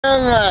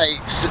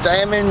Mates,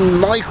 today I'm in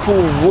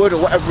Michaelwood,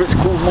 or whatever it's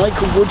called,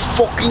 Michelwood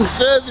fucking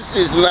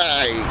Services,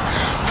 mate.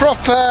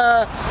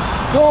 Proper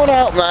going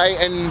out, mate,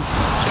 and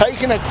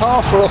taking a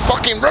car for a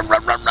fucking run,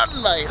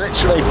 mate.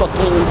 Literally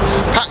fucking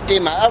packed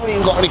in, mate. I haven't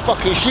even got any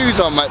fucking shoes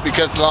on, mate,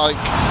 because like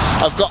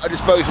I've got to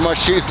dispose of my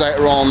shoes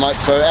later on, like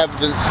for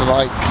evidence of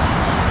like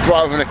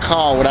driving a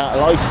car without a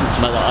license,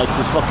 mate. That I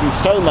just fucking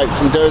stole, mate,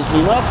 from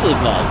Dursley Massive,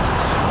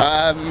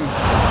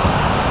 mate.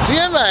 So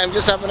yeah, mate, I'm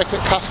just having a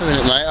quick puff in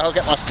it, mate. I'll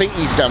get my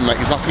feeties done, mate,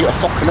 because my feet are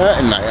fucking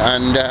hurting, mate.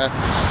 And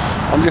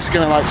I'm just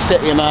gonna like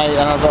sit here, mate, and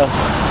have a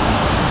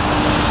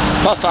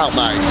puff out,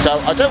 mate. So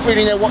I don't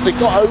really know what they've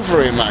got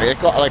over here, mate. They've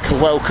got like a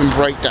welcome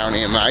breakdown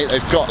here, mate.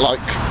 They've got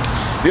like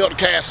the odd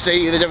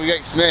KFC, the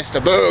W.H. Smith,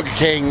 the Burger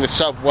King, the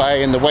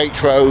Subway, and the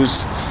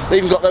Waitrose. They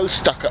even got those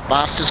stuck-up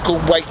bastards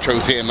called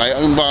Waitrose here, mate,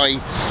 owned by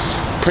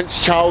Prince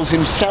Charles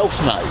himself,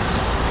 mate.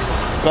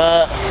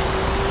 But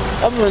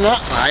other than that,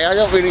 mate, I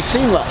don't really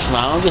see much,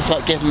 mate. I'm just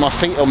like giving my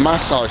feet a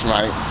massage,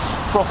 mate.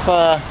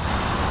 Proper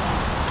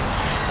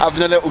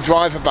having a little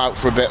drive about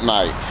for a bit,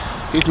 mate.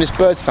 Even this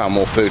bird's found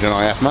more food than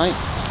I have, mate.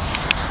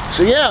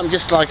 So yeah, I'm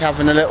just like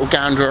having a little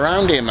gander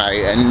around here,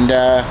 mate, and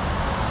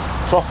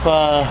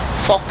proper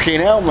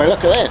fucking hell, mate,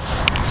 look at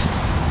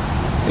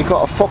this. You've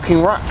got a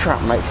fucking rat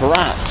trap, mate, for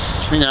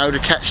rats. You know, to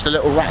catch the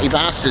little ratty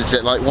bastards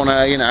that like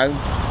wanna, you know,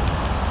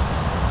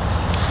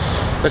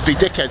 let's be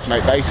dickheads,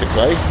 mate,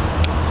 basically.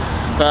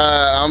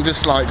 I'm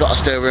just like got to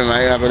stay over here,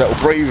 mate, and have a little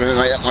breather and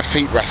let my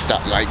feet rest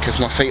up, mate,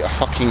 because my feet are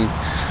fucking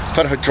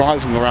fed up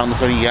driving around the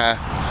very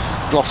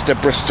Gloucester,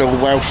 Bristol,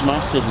 Welsh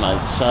Massive, mate.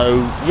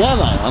 So yeah,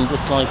 mate, I'm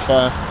just like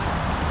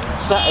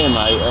sat here,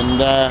 mate, and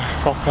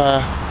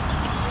proper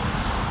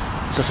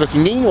it's a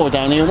fucking Nino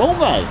down here and all,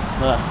 mate.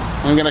 But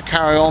I'm gonna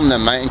carry on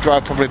then, mate, and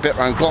drive probably a bit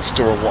around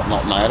Gloucester or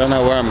whatnot, mate. I don't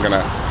know where I'm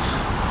gonna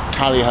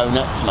tally ho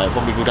next, mate.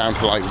 Probably go down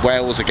to like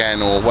Wales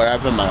again or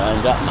wherever, mate. I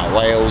end up, mate.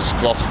 Wales,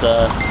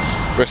 Gloucester,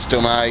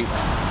 Bristol, mate,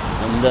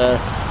 and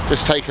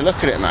just take a look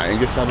at it, mate, and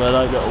just have a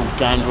like, little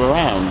gander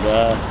around.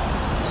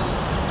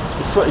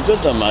 It's pretty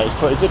good done, mate. It's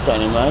pretty good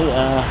done,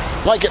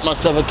 mate. Might get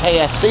myself a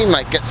KFC,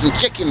 mate. Get some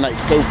chicken, mate,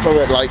 to go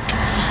through it like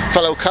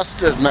fellow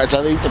customers, mate, as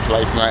I leave the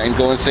place, mate, and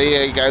go and see.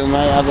 Here you go,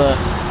 mate. Have a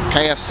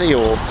KFC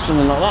or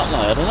something like that,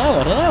 mate. I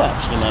don't know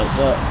actually, mate,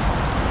 but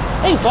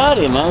ain't bad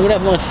here, mate. I'm gonna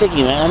have my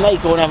ciggy, mate. I may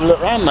go and have a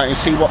look around, mate, and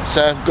see what's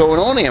going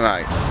on here,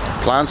 mate.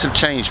 Plans have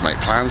changed, mate.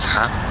 Plans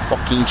have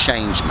fucking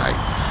changed, mate.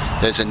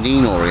 There's a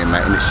Nino here,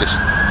 mate, and it's just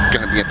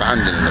going to be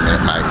abandoned in a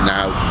minute, mate.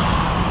 Now,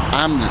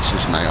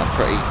 ambulances, mate, are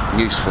pretty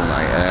useful,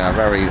 mate. They are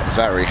very,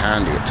 very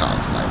handy at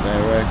times, mate.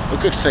 They're a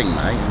good thing,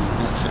 mate,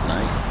 and that's it,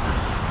 mate.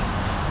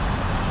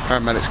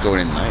 Paramedics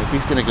going in, mate.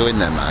 If he's going to go in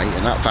there, mate,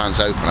 and that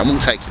van's open, I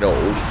won't take it all,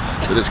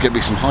 but there's going to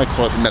be some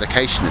high-quality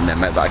medication in there,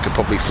 mate, that I could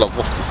probably flog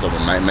off to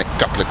someone, mate, and make a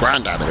couple of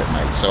grand out of it,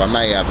 mate. So I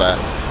may have a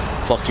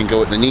fucking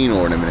go at the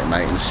Nino in a minute,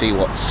 mate, and see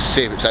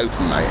if it's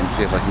open, mate, and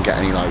see if I can get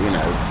any, like, you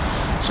know,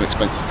 some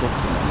expensive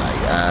drugs in there, mate.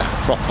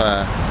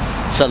 Proper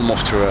sell them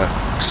off to a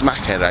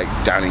smackhead out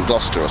down in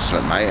Gloucester or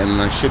something, mate,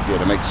 and I should be able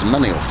to make some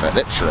money off it.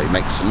 Literally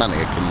make some money.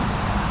 I can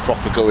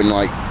proper go and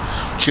like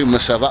tune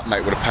myself up,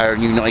 mate, with a pair of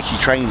new Nike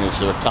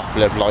trainers or a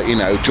couple of like, you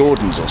know,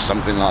 Jordans or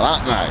something like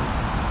that, mate.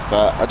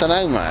 But I don't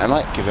know, mate. I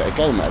might give it a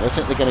go, mate. I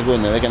think they're going to go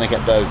in there. They're going to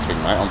get Burger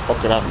King, mate. I'm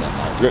fucking having it,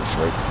 mate.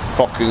 Literally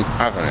fucking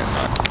having it,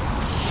 mate.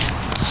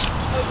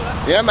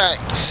 Yeah, mate.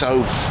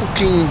 So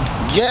fucking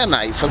yeah,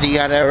 mate. For the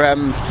other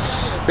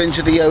been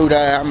to the old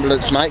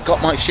ambulance, mate, got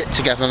my shit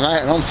together, mate,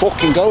 and I'm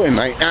fucking going,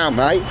 mate, now,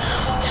 mate.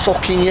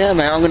 Fucking yeah,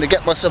 mate, I'm gonna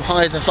get myself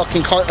high as a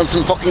fucking kite on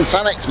some fucking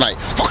Xanax,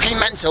 mate. Fucking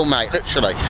mental, mate, literally.